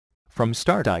From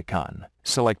Start icon,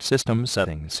 select System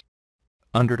Settings.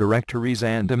 Under Directories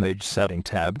and Image Setting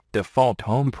tab, Default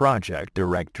Home Project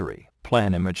Directory,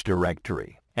 Plan Image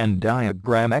Directory, and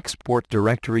Diagram Export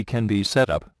Directory can be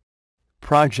set up.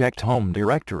 Project Home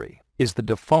Directory is the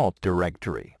default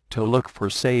directory to look for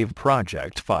saved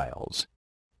project files.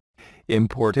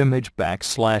 Import Image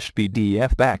 /PDF/CAD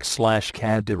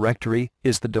directory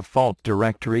is the default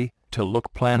directory to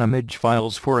look plan image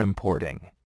files for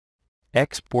importing.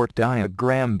 Export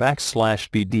Diagram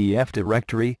 /PDF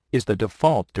directory is the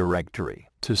default directory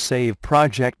to save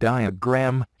project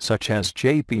diagram such as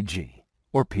JPG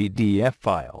or PDF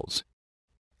files.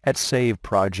 At Save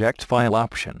Project File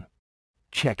option,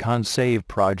 check on Save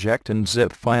Project and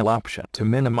Zip File option to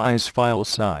minimize file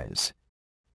size.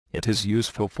 It is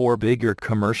useful for bigger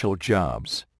commercial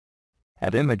jobs.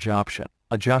 At Image option,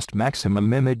 adjust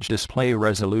maximum image display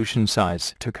resolution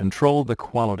size to control the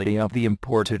quality of the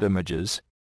imported images.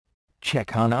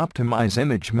 Check on Optimize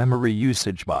Image Memory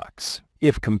Usage box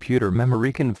if computer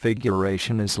memory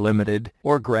configuration is limited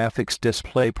or graphics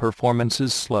display performance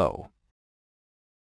is slow.